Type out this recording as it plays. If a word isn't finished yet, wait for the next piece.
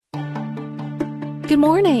Good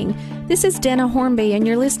morning. This is Dana Hornby, and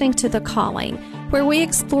you're listening to The Calling, where we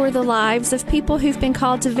explore the lives of people who've been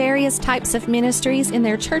called to various types of ministries in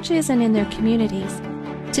their churches and in their communities.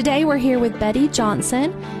 Today we're here with Betty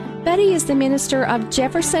Johnson. Betty is the minister of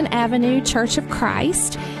Jefferson Avenue Church of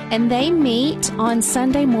Christ, and they meet on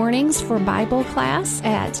Sunday mornings for Bible class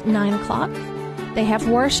at 9 o'clock. They have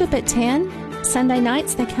worship at 10. Sunday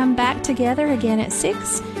nights they come back together again at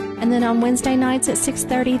 6. And then on Wednesday nights at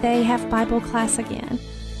 6:30, they have Bible class again.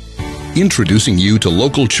 Introducing you to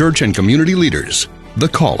local church and community leaders, The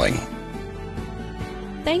Calling.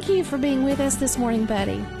 Thank you for being with us this morning,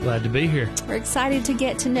 Betty. Glad to be here. We're excited to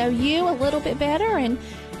get to know you a little bit better and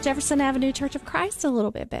Jefferson Avenue Church of Christ a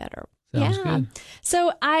little bit better. Sounds good.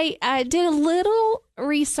 So I did a little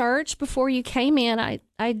research before you came in.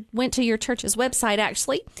 I went to your church's website,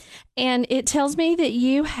 actually, and it tells me that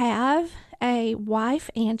you have a wife,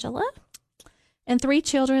 Angela, and 3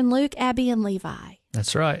 children, Luke, Abby, and Levi.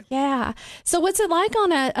 That's right. Yeah. So what's it like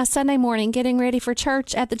on a Sunday morning getting ready for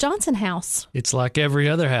church at the Johnson house? It's like every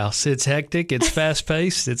other house. It's hectic. It's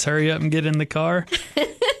fast-paced. It's hurry up and get in the car.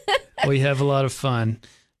 We have a lot of fun.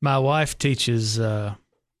 My wife teaches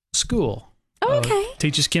school. Oh, okay.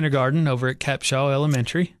 Teaches kindergarten over at Capshaw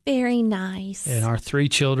Elementary. Very nice. And our 3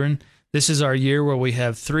 children. This is our year where we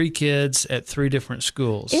have 3 kids at 3 different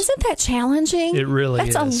schools. Isn't that challenging? It really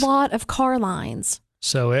is. That's a lot of car lines.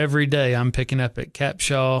 So every day I'm picking up at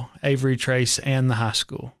Capshaw, Avery Trace, and the high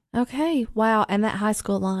school. Okay. Wow. And that high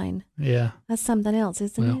school line. Yeah. That's something else,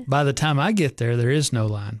 isn't it? By the time I get there is no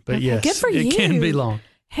line. But okay. yes, Good for you. It can be long.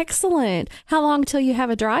 Excellent. How long till you have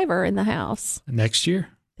a driver in the house? Next year.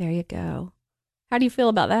 There you go. How do you feel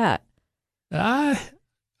about that?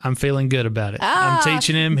 I'm feeling good about it. I'm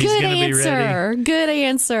teaching him. He's going to be ready. Good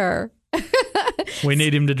answer. We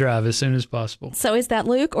need him to drive as soon as possible. So is that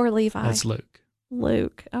Luke or Levi? That's Luke.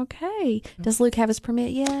 Luke. Okay. Does Luke have his permit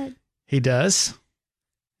yet? He does.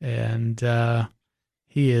 And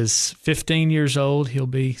he is 15 years old. He'll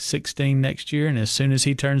be 16 next year. And as soon as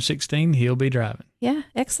he turns 16, he'll be driving. Yeah.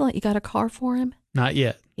 Excellent. You got a car for him? Not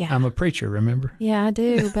yet. Yeah. I'm a preacher, remember? Yeah, I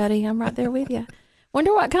do, buddy. I'm right there with you.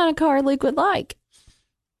 Wonder what kind of car Luke would like.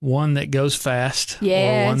 One that goes fast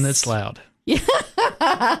yes. or one that's loud. Yeah.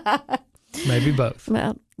 Maybe both.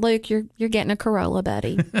 Well, Luke, you're getting a Corolla,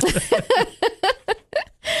 buddy.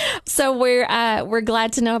 So we're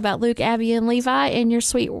glad to know about Luke, Abby, and Levi, and your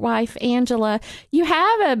sweet wife, Angela. You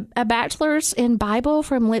have a bachelor's in Bible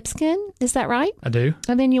from Lipscomb, is that right? I do.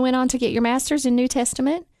 And then you went on to get your master's in New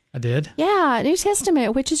Testament? I did. Yeah, New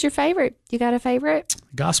Testament. Which is your favorite? You got a favorite?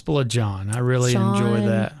 Gospel of John. I really enjoy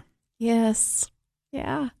that. Yes.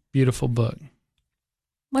 Yeah. Beautiful book.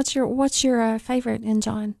 What's your favorite in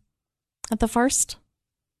John? At the first?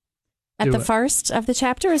 First of the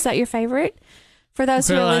chapter? Is that your favorite? For those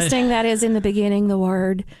who are listening, that is, in the beginning, the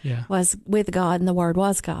Word was with God, and the Word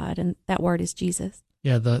was God, and that Word is Jesus.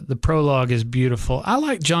 Yeah, the prologue is beautiful. I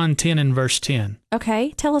like John 10 and verse 10.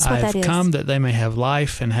 Okay, tell us what that is. I have come that they may have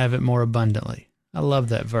life and have it more abundantly. I love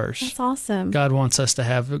that verse. That's awesome. God wants us to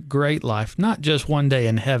have a great life, not just one day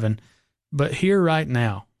in heaven, but here right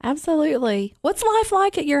now. Absolutely. What's life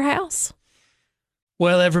like at your house?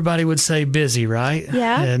 Well, everybody would say busy, right?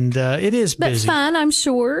 Yeah. And it is busy. But fun, I'm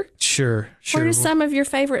sure. Sure. What are some of your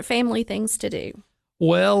favorite family things to do?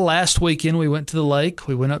 Well, last weekend we went to the lake.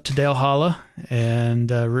 We went up to Dale Hollow and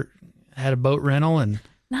had a boat rental and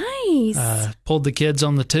nice. Pulled the kids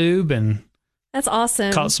on the tube and that's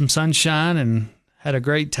awesome. Caught some sunshine and had a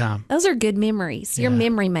great time. Those are good memories. You're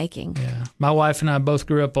memory making. Yeah. My wife and I both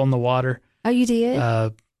grew up on the water. Oh, you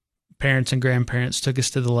did? Parents and grandparents took us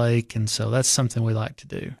to the lake, and so that's something we like to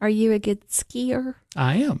do. Are you a good skier?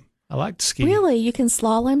 I am. I like to ski. Really? You can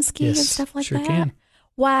slalom ski and stuff like that? Sure can.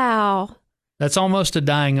 Wow. That's almost a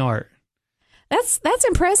dying art. That's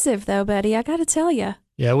impressive, though, buddy. I got to tell you.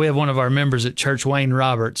 Yeah, we have one of our members at church, Wayne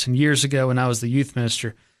Roberts, and years ago when I was the youth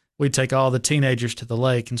minister, we'd take all the teenagers to the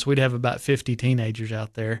lake, and so we'd have about 50 teenagers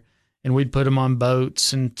out there, and we'd put them on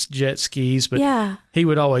boats and jet skis, but he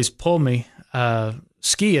would always pull me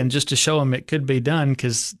skiing just to show them it could be done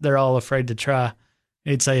because they're all afraid to try.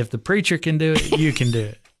 He'd say, if the preacher can do it, you can do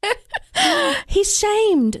it. He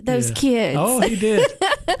shamed those kids. Oh, he did.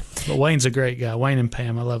 But Wayne's a great guy. Wayne and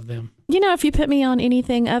Pam, I love them. You know, if you put me on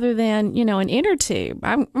anything other than, an inner tube,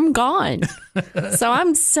 I'm gone. So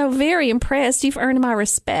I'm so very impressed. You've earned my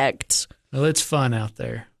respect. Well, it's fun out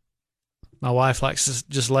there. My wife likes to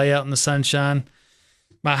just lay out in the sunshine.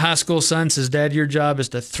 My high school son says, Dad, your job is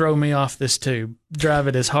to throw me off this tube. Drive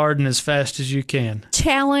it as hard and as fast as you can.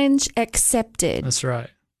 Challenge accepted. That's right.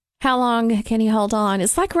 How long can he hold on?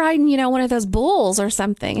 It's like riding, one of those bulls or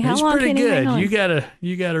something. How long can he hang on? You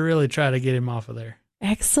gotta really try to get him off of there.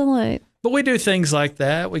 Excellent. But we do things like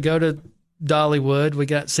that. We go to Dollywood. We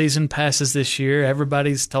got season passes this year.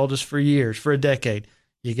 Everybody's told us for years, for a decade,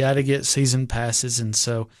 you got to get season passes. And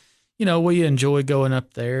so, we enjoy going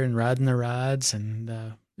up there and riding the rides,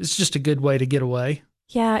 and it's just a good way to get away.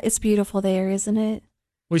 Yeah, it's beautiful there, isn't it?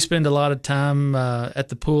 We spend a lot of time at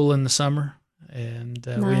the pool in the summer, and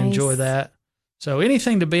we enjoy that. So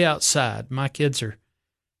anything to be outside. My kids are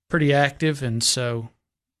pretty active, and so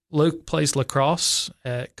Luke plays lacrosse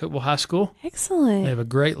at Cookeville High School. Excellent. They have a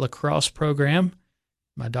great lacrosse program.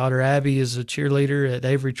 My daughter Abby is a cheerleader at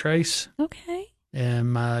Avery Trace. Okay.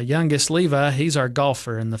 And my youngest Levi, he's our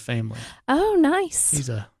golfer in the family. Oh, nice. He's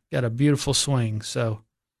got a beautiful swing, so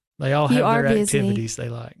they all have their activities they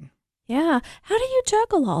like. Yeah. How do you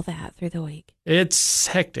juggle all that through the week? It's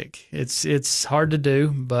hectic. It's hard to do,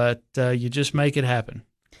 but you just make it happen.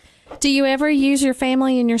 Do you ever use your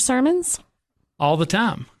family in your sermons? All the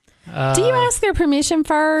time. Do you ask their permission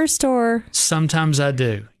first, or? Sometimes I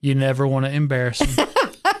do. You never want to embarrass them.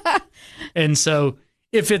 And so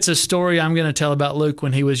if it's a story I'm going to tell about Luke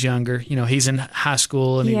when he was younger, he's in high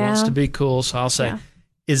school and he wants to be cool, so I'll say,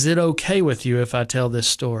 is it okay with you if I tell this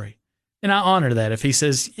story? And I honor that. If he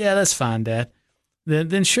says, yeah, that's fine, Dad,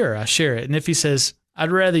 then sure, I share it. And if he says,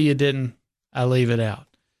 I'd rather you didn't, I leave it out.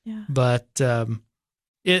 Yeah. But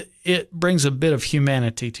it brings a bit of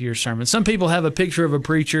humanity to your sermon. Some people have a picture of a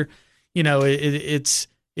preacher, it's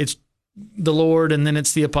the Lord, and then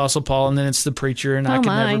it's the Apostle Paul, and then it's the preacher, and I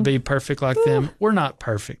can never be perfect like them. We're not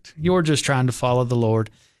perfect. You're just trying to follow the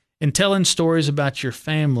Lord. And telling stories about your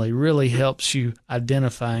family really helps you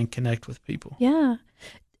identify and connect with people. Yeah.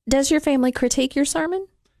 Does your family critique your sermon?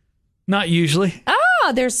 Not usually.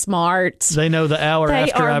 Oh, they're smart. They know the hour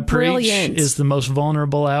after I brilliant. preach is the most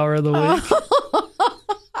vulnerable hour of the week.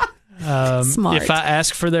 Smart. If I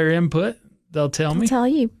ask for their input, they'll tell me. They'll tell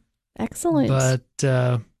you. Excellent. But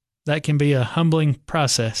that can be a humbling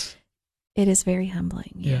process. It is very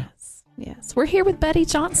humbling. Yeah. Yes. We're here with Buddy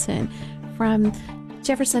Johnson from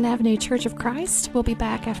Jefferson Avenue Church of Christ. We'll be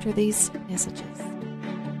back after these messages.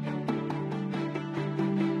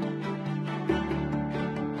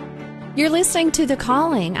 You're listening to The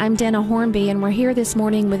Calling. I'm Dana Hornby, and we're here this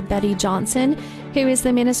morning with Buddy Johnson, who is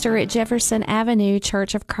the minister at Jefferson Avenue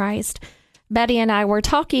Church of Christ. Buddy and I were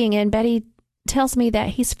talking, and Buddy tells me that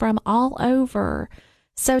he's from all over.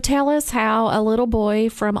 So tell us how a little boy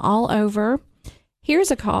from all over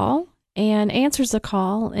hears a call and answers a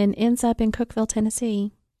call and ends up in Cookeville,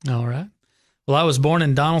 Tennessee. All right. Well, I was born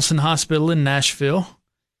in Donaldson Hospital in Nashville,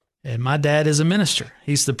 and my dad is a minister.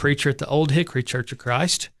 He's the preacher at the Old Hickory Church of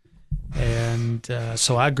Christ. And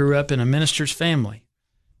so I grew up in a minister's family,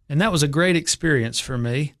 and that was a great experience for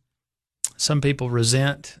me. Some people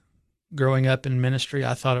resent growing up in ministry.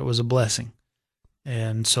 I thought it was a blessing.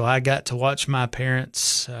 And so I got to watch my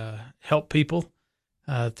parents help people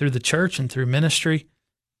through the church and through ministry,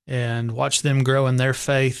 and watch them grow in their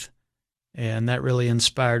faith, and that really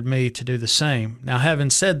inspired me to do the same. Now, having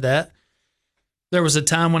said that, there was a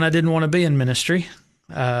time when I didn't want to be in ministry.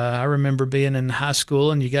 I remember being in high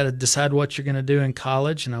school, and you got to decide what you're going to do in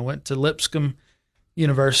college. And I went to Lipscomb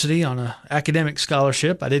University on an academic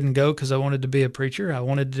scholarship. I didn't go because I wanted to be a preacher. I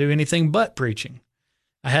wanted to do anything but preaching.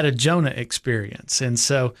 I had a Jonah experience. And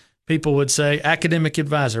so people would say, academic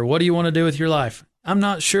advisor, what do you want to do with your life? I'm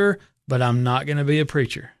not sure, but I'm not going to be a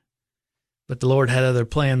preacher. But the Lord had other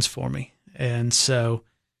plans for me. And so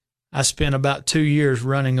I spent about 2 years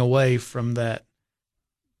running away from that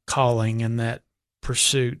calling and that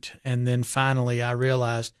pursuit. And then finally I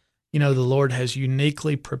realized, the Lord has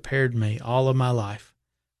uniquely prepared me all of my life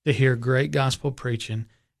to hear great gospel preaching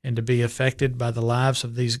and to be affected by the lives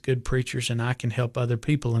of these good preachers, and I can help other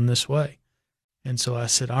people in this way. And so I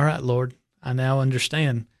said, all right, Lord, I now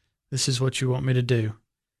understand this is what you want me to do.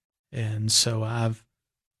 And so I've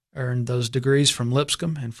earned those degrees from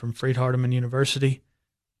Lipscomb and from Freed-Hardeman University,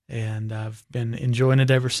 and I've been enjoying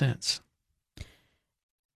it ever since.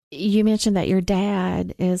 You mentioned that your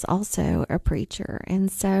dad is also a preacher.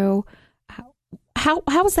 And so how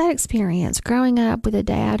was that experience, growing up with a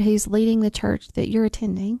dad who's leading the church that you're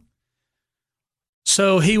attending?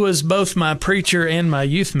 So he was both my preacher and my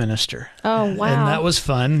youth minister. Oh, wow. And that was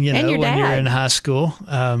fun, when you're in high school.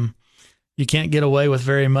 You can't get away with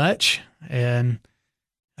very much, and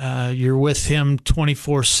you're with him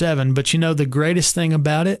 24/7. But the greatest thing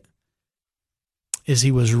about it is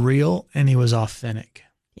he was real and he was authentic.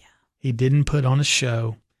 He didn't put on a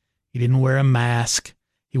show. He didn't wear a mask.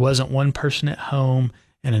 He wasn't one person at home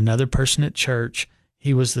and another person at church.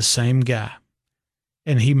 He was the same guy.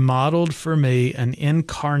 And he modeled for me an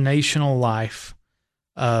incarnational life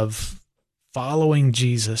of following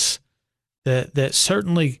Jesus that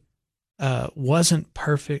certainly wasn't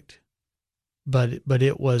perfect, but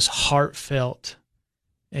it was heartfelt,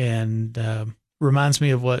 and reminds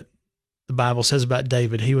me of what the Bible says about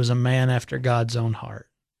David. He was a man after God's own heart.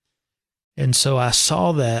 And so I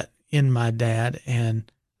saw that in my dad and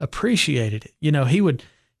appreciated it. You know, he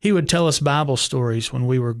would tell us Bible stories when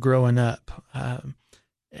we were growing up.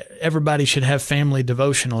 Everybody should have family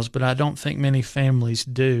devotionals, but I don't think many families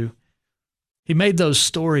do. He made those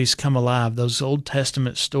stories come alive, those Old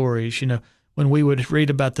Testament stories. You know, when we would read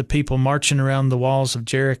about the people marching around the walls of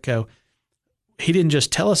Jericho, he didn't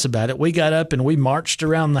just tell us about it. We got up and we marched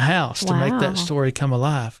around the house to make that story come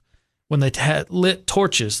alive. When they had lit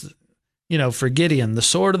torches, you know, for Gideon, the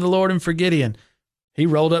sword of the Lord, and for Gideon, he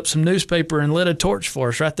rolled up some newspaper and lit a torch for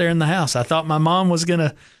us right there in the house. I thought my mom was going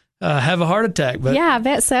to have a heart attack. But, yeah, I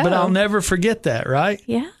bet so. But I'll never forget that, right?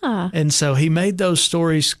 Yeah. And so he made those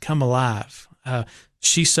stories come alive.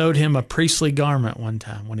 She sewed him a priestly garment one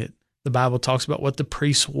time when the Bible talks about what the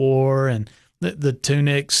priests wore and the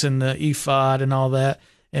tunics and the ephod and all that.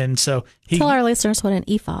 And so tell our listeners what an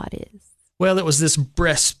ephod is. Well, it was this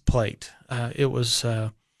breastplate. It was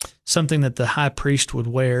something that the high priest would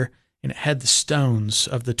wear, and it had the stones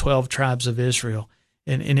of the 12 tribes of Israel.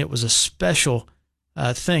 And it was a special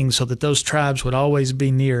thing so that those tribes would always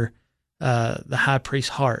be near the high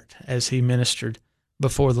priest's heart as he ministered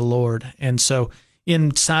before the Lord. And so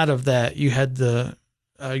inside of that, you had the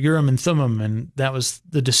Urim and Thummim, and that was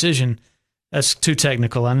the decision. That's too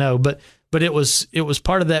technical, I know, but it was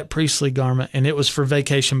part of that priestly garment, and it was for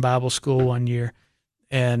Vacation Bible School one year.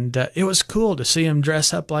 And it was cool to see him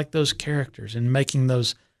dress up like those characters and making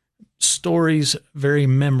those stories very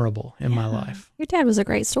memorable in my life. Your dad was a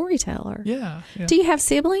great storyteller. Yeah. Do you have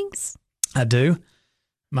siblings? I do.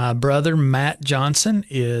 My brother, Matt Johnson,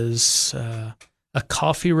 is a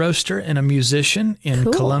coffee roaster and a musician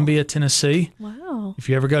in Columbia, Tennessee. Wow. If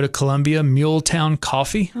you ever go to Columbia, Muletown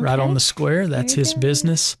Coffee, right on the square, that's his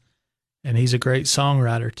business. And he's a great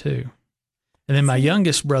songwriter too. And then my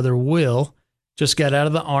youngest brother, Will, just got out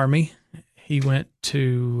of the Army. He went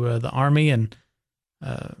to the Army and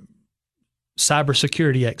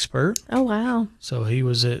cybersecurity expert. Oh, wow. So he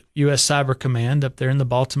was at U.S. Cyber Command up there in the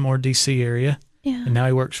Baltimore, D.C. area. Yeah. And now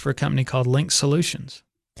he works for a company called Link Solutions.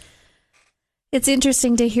 It's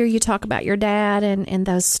interesting to hear you talk about your dad and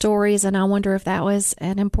those stories, and I wonder if that was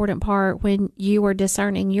an important part when you were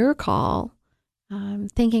discerning your call,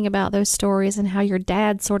 thinking about those stories and how your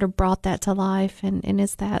dad sort of brought that to life, and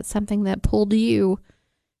is that something that pulled you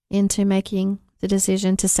into making the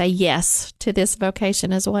decision to say yes to this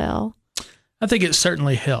vocation as well? I think it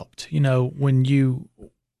certainly helped. You know, when you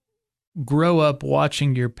grow up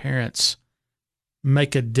watching your parents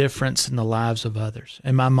make a difference in the lives of others.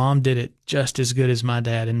 And my mom did it just as good as my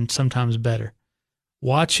dad, and sometimes better.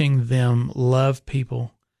 Watching them love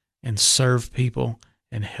people and serve people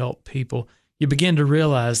and help people, you begin to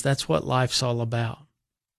realize that's what life's all about.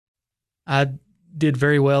 I did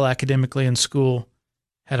very well academically in school,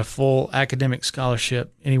 had a full academic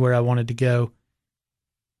scholarship anywhere I wanted to go.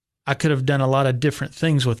 I could have done a lot of different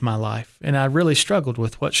things with my life, and I really struggled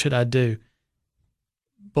with what should I do.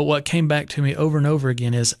 But what came back to me over and over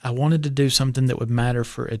again is I wanted to do something that would matter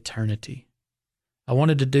for eternity. I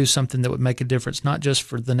wanted to do something that would make a difference, not just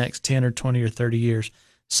for the next 10 or 20 or 30 years,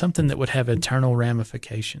 something that would have eternal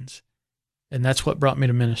ramifications. And that's what brought me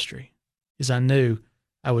to ministry, is I knew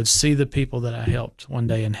I would see the people that I helped one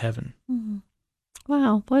day in heaven. Mm-hmm.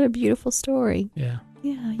 Wow, what a beautiful story. Yeah.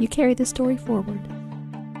 Yeah, you carry the story forward.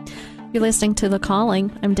 You're listening to The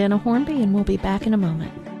Calling. I'm Dana Hornby, and we'll be back in a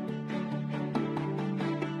moment.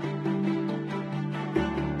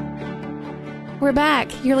 We're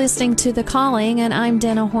back. You're listening to The Calling, and I'm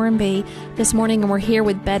Dana Hornby. This morning we're here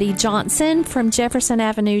with Betty Johnson from Jefferson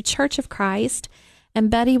Avenue Church of Christ, and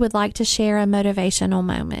Betty would like to share a motivational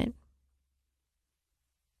moment.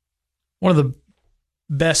 One of the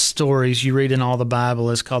best stories you read in all the Bible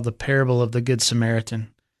is called the parable of the Good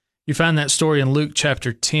Samaritan. You find that story in Luke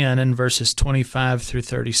chapter 10 and verses 25 through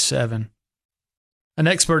 37. An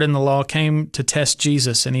expert in the law came to test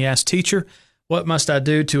Jesus, and he asked, "Teacher, what must I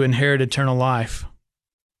do to inherit eternal life?"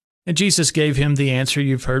 And Jesus gave him the answer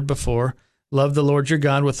you've heard before. Love the Lord your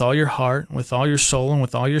God with all your heart, with all your soul, and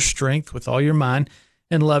with all your strength, with all your mind,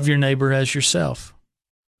 and love your neighbor as yourself.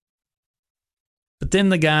 But then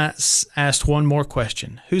the guy asked one more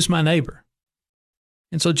question. Who's my neighbor?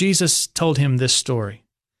 And so Jesus told him this story.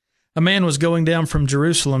 A man was going down from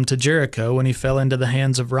Jerusalem to Jericho when he fell into the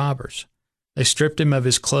hands of robbers. They stripped him of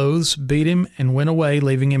his clothes, beat him, and went away,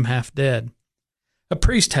 leaving him half dead. A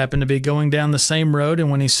priest happened to be going down the same road, and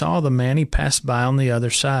when he saw the man, he passed by on the other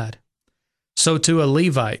side. So too a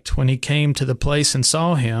Levite, when he came to the place and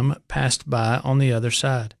saw him, passed by on the other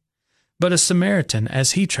side. But a Samaritan,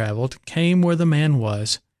 as he traveled, came where the man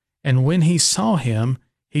was, and when he saw him,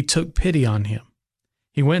 he took pity on him.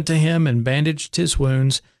 He went to him and bandaged his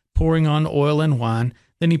wounds, pouring on oil and wine.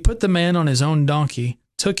 Then he put the man on his own donkey,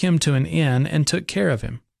 took him to an inn, and took care of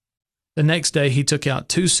him. The next day he took out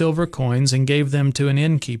 2 silver coins and gave them to an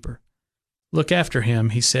innkeeper. Look after him,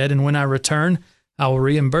 he said, and when I return, I will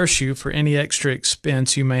reimburse you for any extra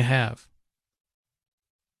expense you may have.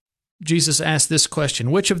 Jesus asked this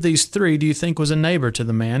question: which of these 3 do you think was a neighbor to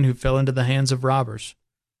the man who fell into the hands of robbers?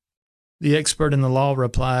 The expert in the law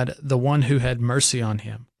replied, the one who had mercy on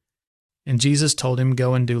him. And Jesus told him,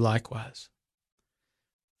 go and do likewise.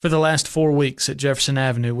 For the last 4 weeks at Jefferson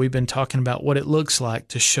Avenue, we've been talking about what it looks like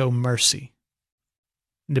to show mercy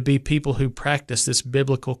and to be people who practice this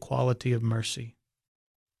biblical quality of mercy.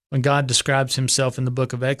 When God describes himself in the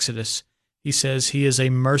book of Exodus, he says he is a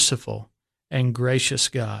merciful and gracious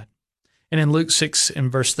God. And in Luke 6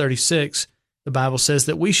 and verse 36, the Bible says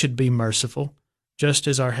that we should be merciful, just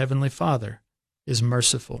as our Heavenly Father is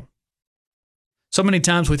merciful. So many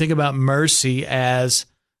times we think about mercy as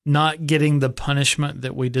not getting the punishment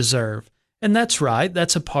that we deserve. And that's right,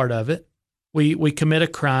 that's a part of it. We commit a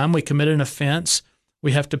crime, we commit an offense,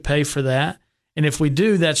 we have to pay for that. And if we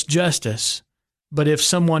do, that's justice. But if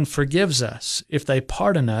someone forgives us, if they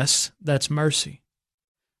pardon us, that's mercy.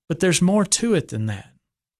 But there's more to it than that.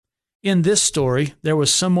 In this story, there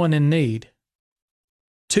was someone in need.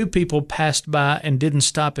 2 people passed by and didn't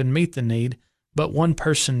stop and meet the need, but 1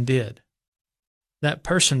 person did. That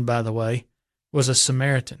person, by the way, was a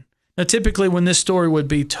Samaritan. Now, typically when this story would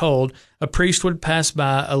be told, a priest would pass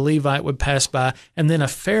by, a Levite would pass by, and then a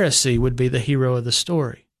Pharisee would be the hero of the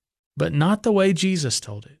story. But not the way Jesus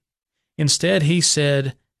told it. Instead, he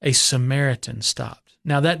said a Samaritan stopped.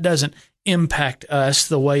 Now, that doesn't impact us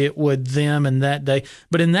the way it would them in that day.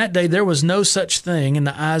 But in that day, there was no such thing in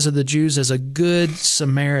the eyes of the Jews as a good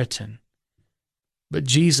Samaritan. But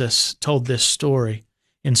Jesus told this story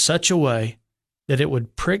in such a way that it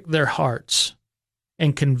would prick their hearts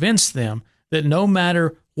and convince them that no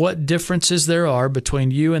matter what differences there are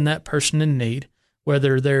between you and that person in need,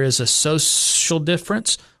 whether there is a social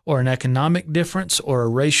difference or an economic difference or a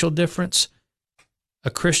racial difference,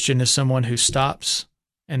 a Christian is someone who stops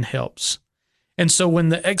and helps. And so when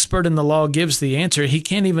the expert in the law gives the answer, he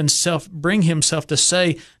can't even bring himself to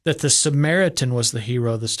say that the Samaritan was the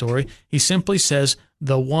hero of the story. He simply says,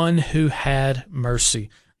 the one who had mercy,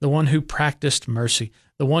 the one who practiced mercy,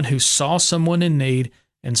 the one who saw someone in need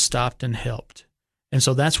and stopped and helped. And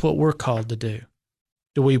so that's what we're called to do.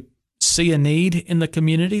 Do we see a need in the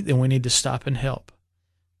community? Then we need to stop and help.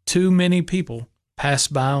 Too many people pass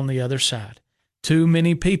by on the other side. Too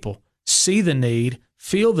many people see the need,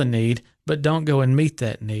 feel the need, but don't go and meet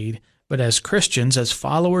that need. But as Christians, as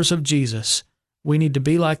followers of Jesus, we need to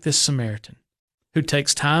be like this Samaritan who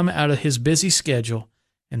takes time out of his busy schedule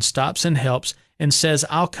and stops and helps and says,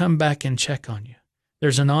 I'll come back and check on you.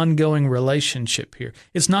 There's an ongoing relationship here.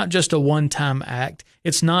 It's not just a one-time act.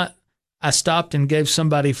 It's not, I stopped and gave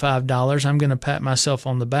somebody $5. I'm going to pat myself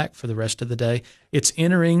on the back for the rest of the day. It's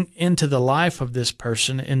entering into the life of this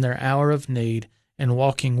person in their hour of need and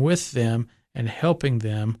walking with them and helping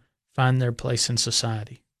them find their place in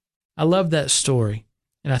society. I love that story,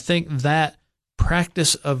 and I think that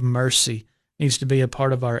practice of mercy needs to be a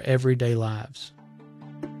part of our everyday lives.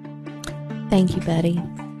 Thank you, Buddy.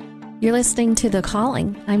 You're listening to The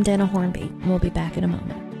Calling. I'm Dana Hornby. We'll be back in a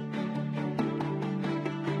moment.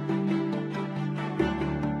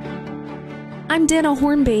 I'm Dana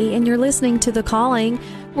Hornby, and you're listening to The Calling.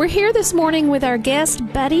 We're here this morning with our guest,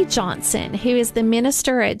 Buddy Johnson, who is the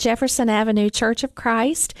minister at Jefferson Avenue Church of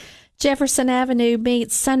Christ. Jefferson Avenue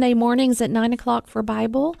meets Sunday mornings at 9 o'clock for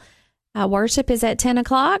Bible. Worship is at 10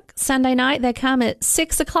 o'clock. Sunday night, they come at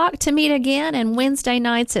 6 o'clock to meet again, and Wednesday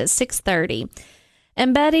nights at 6:30.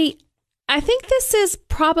 And Buddy, I think this is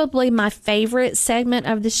probably my favorite segment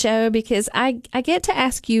of the show because I get to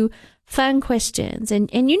ask you fun questions, and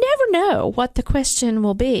you never know what the question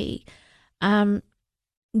will be.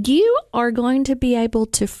 You are going to be able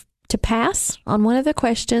to pass on one of the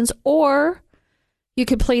questions, or you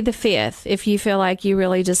could plead the fifth if you feel like you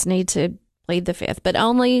really just need to plead the fifth, but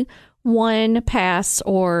only one pass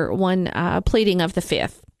or one pleading of the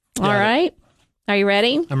fifth. All right? Are you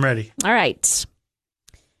ready? I'm ready. All right.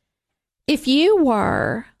 If you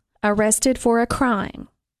were arrested for a crime,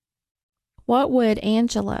 what would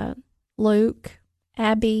Angela, Luke,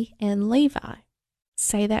 Abby, and Levi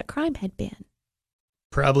say that crime had been?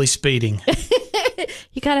 Probably speeding.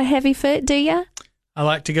 You got a heavy foot, do you? I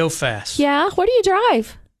like to go fast. Yeah? Where do you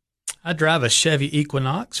drive? I drive a Chevy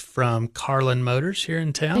Equinox from Carlin Motors here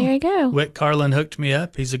in town. There you go. Whit Carlin hooked me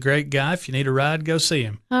up. He's a great guy. If you need a ride, go see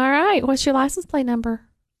him. All right. What's your license plate number?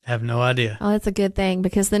 Have no idea. Oh, that's a good thing,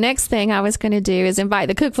 because the next thing I was going to do is invite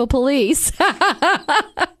the Cookeville police.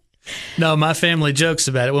 No, my family jokes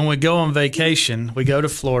about it. When we go on vacation, we go to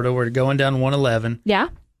Florida. We're going down 111. Yeah.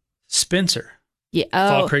 Spencer, Yeah.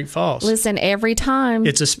 Fall Oh, Creek Falls. listen, every time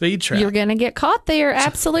It's a speed trap. you're going to get caught there.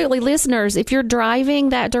 Absolutely. Listeners, if you're driving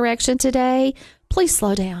that direction today, please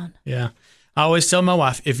slow down. Yeah. I always tell my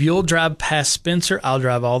wife, if you'll drive past Spencer, I'll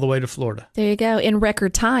drive all the way to Florida. There you go. In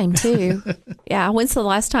record time, too. Yeah. When's the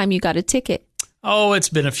last time you got a ticket? Oh, it's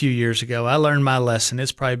been a few years ago. I learned my lesson.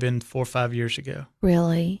 It's probably been 4 or 5 years ago.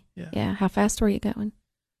 Really? Yeah. How fast were you going?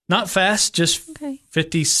 Not fast, just Okay.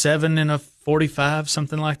 57 and a 45,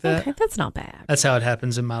 something like that. Okay. That's not bad. That's how it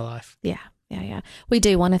happens in my life. Yeah. We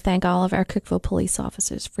do want to thank all of our Cookeville police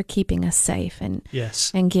officers for keeping us safe and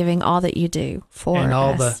Yes. giving all that you do for And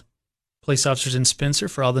all us. the police officers in Spencer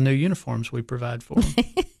for all the new uniforms we provide for them.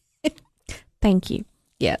 Thank you.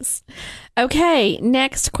 Yes. Okay.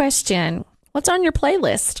 Next question. What's on your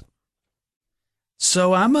playlist?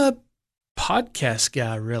 So I'm a podcast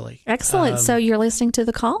guy, really. Excellent. So you're listening to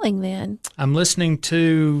The Calling then. I'm listening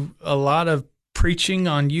to a lot of preaching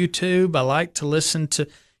on YouTube. I like to listen to,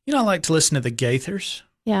 the Gaithers.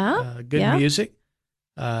 Yeah. Good Yeah. music.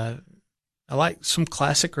 I like some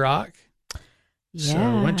classic rock. So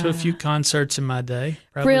I went to a few concerts in my day.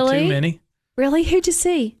 Probably Really? too many. Really? Who'd you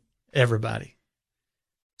see? Everybody.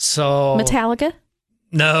 So Metallica?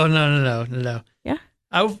 No. Yeah.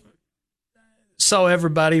 I saw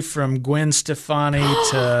everybody from Gwen Stefani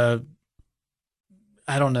to,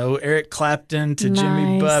 I don't know, Eric Clapton to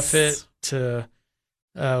Jimmy Nice. Buffett to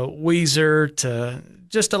Weezer to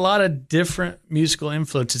just a lot of different musical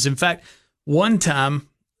influences. In fact, one time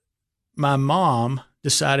my mom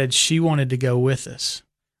decided she wanted to go with us,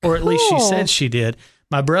 or at least she Cool. said she did.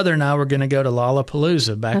 My brother and I were going to go to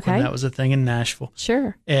Lollapalooza back when Okay. that was a thing in Nashville.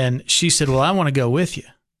 Sure. And she said, well, I want to go with you.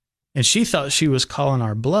 And she thought she was calling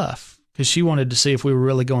our bluff because she wanted to see if we were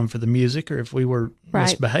really going for the music or if we were Right.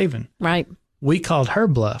 misbehaving. Right. We called her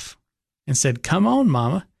bluff and said, come on,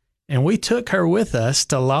 Mama. And we took her with us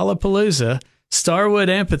to Lollapalooza, Starwood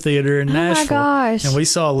Amphitheater in Nashville. Oh my gosh. And we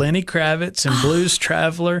saw Lenny Kravitz and Blues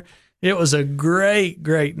Traveler. It was a great,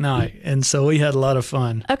 great night. And so we had a lot of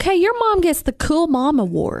fun. Okay, your mom gets the Cool Mom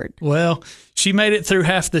Award. Well, she made it through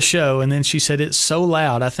half the show, and then she said, it's so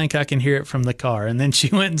loud, I think I can hear it from the car. And then she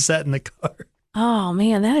went and sat in the car. Oh,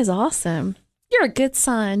 man, that is awesome. You're a good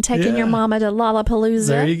son, taking your Yeah. mama to Lollapalooza.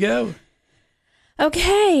 There you go.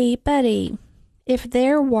 Okay, buddy, if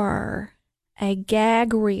there were a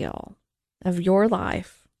gag reel of your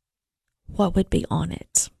life, what would be on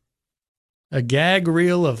it? A gag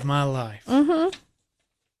reel of my life. Mm-hmm.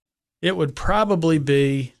 It would probably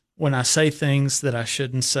be when I say things that I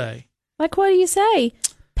shouldn't say. Like, what do you say,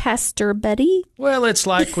 Pastor Buddy? Well, it's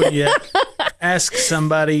like when you ask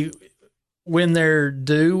somebody when they're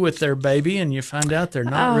due with their baby and you find out they're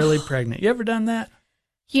not really pregnant. You ever done that?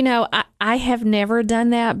 You know, I have never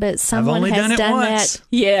done that, but someone only has done it once. that.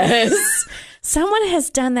 Yes. Someone has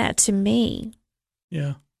done that to me.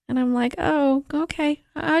 Yeah. And I'm like, oh, okay.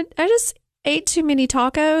 I just ate too many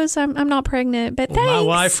tacos. I'm not pregnant, but Well, thanks. my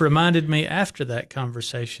wife reminded me after that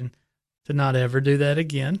conversation to not ever do that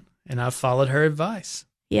again, and I followed her advice.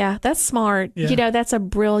 Yeah, that's smart. Yeah. You know, that's a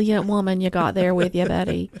brilliant woman you got there with you,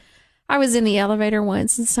 buddy. I was in the elevator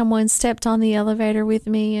once, and someone stepped on the elevator with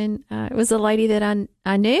me, and it was a lady that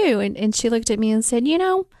I knew, and she looked at me and said, you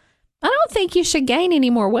know, I don't think you should gain any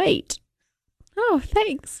more weight. Oh,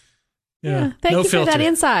 thanks. Yeah. Thank No you filter. for that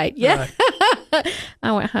insight. Yeah. Right.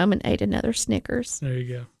 I went home and ate another Snickers. There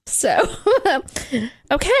you go. So,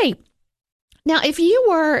 okay. Now, if you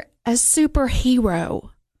were a superhero,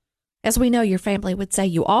 as we know your family would say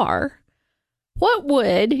you are, what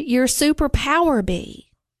would your superpower be?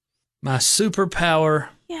 My superpower,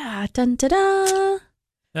 Yeah, dun da da.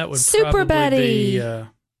 that would Super probably buddy. be,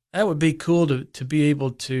 that would be cool to be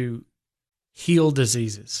able to heal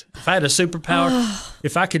diseases. If I had a superpower,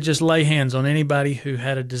 if I could just lay hands on anybody who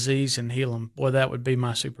had a disease and heal them, boy, that would be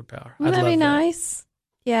my superpower. Wouldn't that be nice?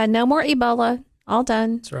 Yeah, no more Ebola. All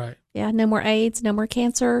done. That's right. Yeah, no more AIDS, no more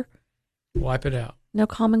cancer, Wipe it out. no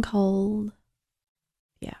common cold.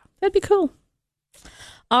 Yeah, that'd be cool.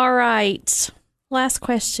 All right. Last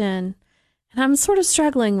question. And I'm sort of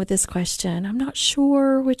struggling with this question. I'm not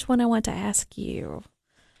sure which one I want to ask you.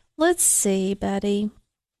 Let's see, buddy.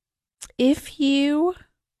 If you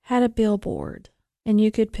had a billboard and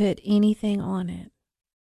you could put anything on it,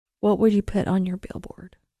 what would you put on your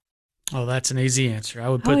billboard? Oh, that's an easy answer. I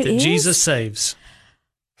would Oh, put it that is? Jesus saves.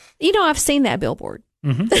 I've seen that billboard.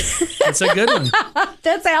 Mm-hmm. That's a good one.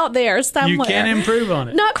 That's out there somewhere. You can improve on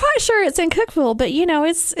it. Not quite sure it's in Cookeville, but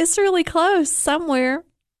it's really close somewhere.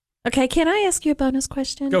 Okay, can I ask you a bonus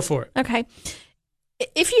question? Go for it. Okay.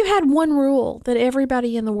 If you had one rule that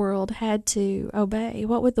everybody in the world had to obey,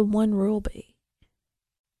 what would the one rule be?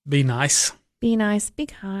 Be nice. Be nice, be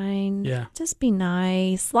kind. Yeah. Just be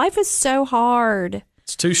nice. Life is so hard.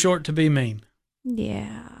 It's too short to be mean.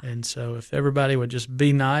 Yeah. And so if everybody would just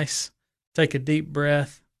be nice, take a deep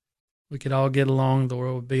breath, we could all get along, the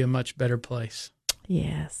world would be a much better place.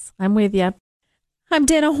 Yes, I'm with you. I'm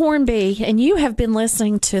Dana Hornby, and you have been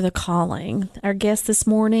listening to The Calling. Our guest this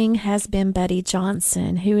morning has been Buddy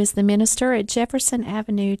Johnson, who is the minister at Jefferson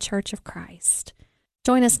Avenue Church of Christ.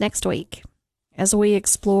 Join us next week as we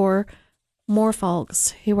explore more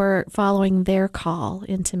folks who are following their call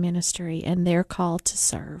into ministry and their call to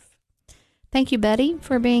serve. Thank you, Buddy,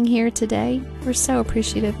 for being here today. We're so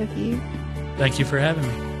appreciative of you. Thank you for having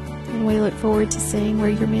me. And we look forward to seeing where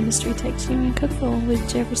your ministry takes you in Cookeville with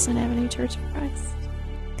Jefferson Avenue Church of Christ.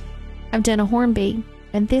 I'm Dana Hornby,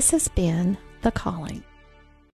 and this has been The Calling.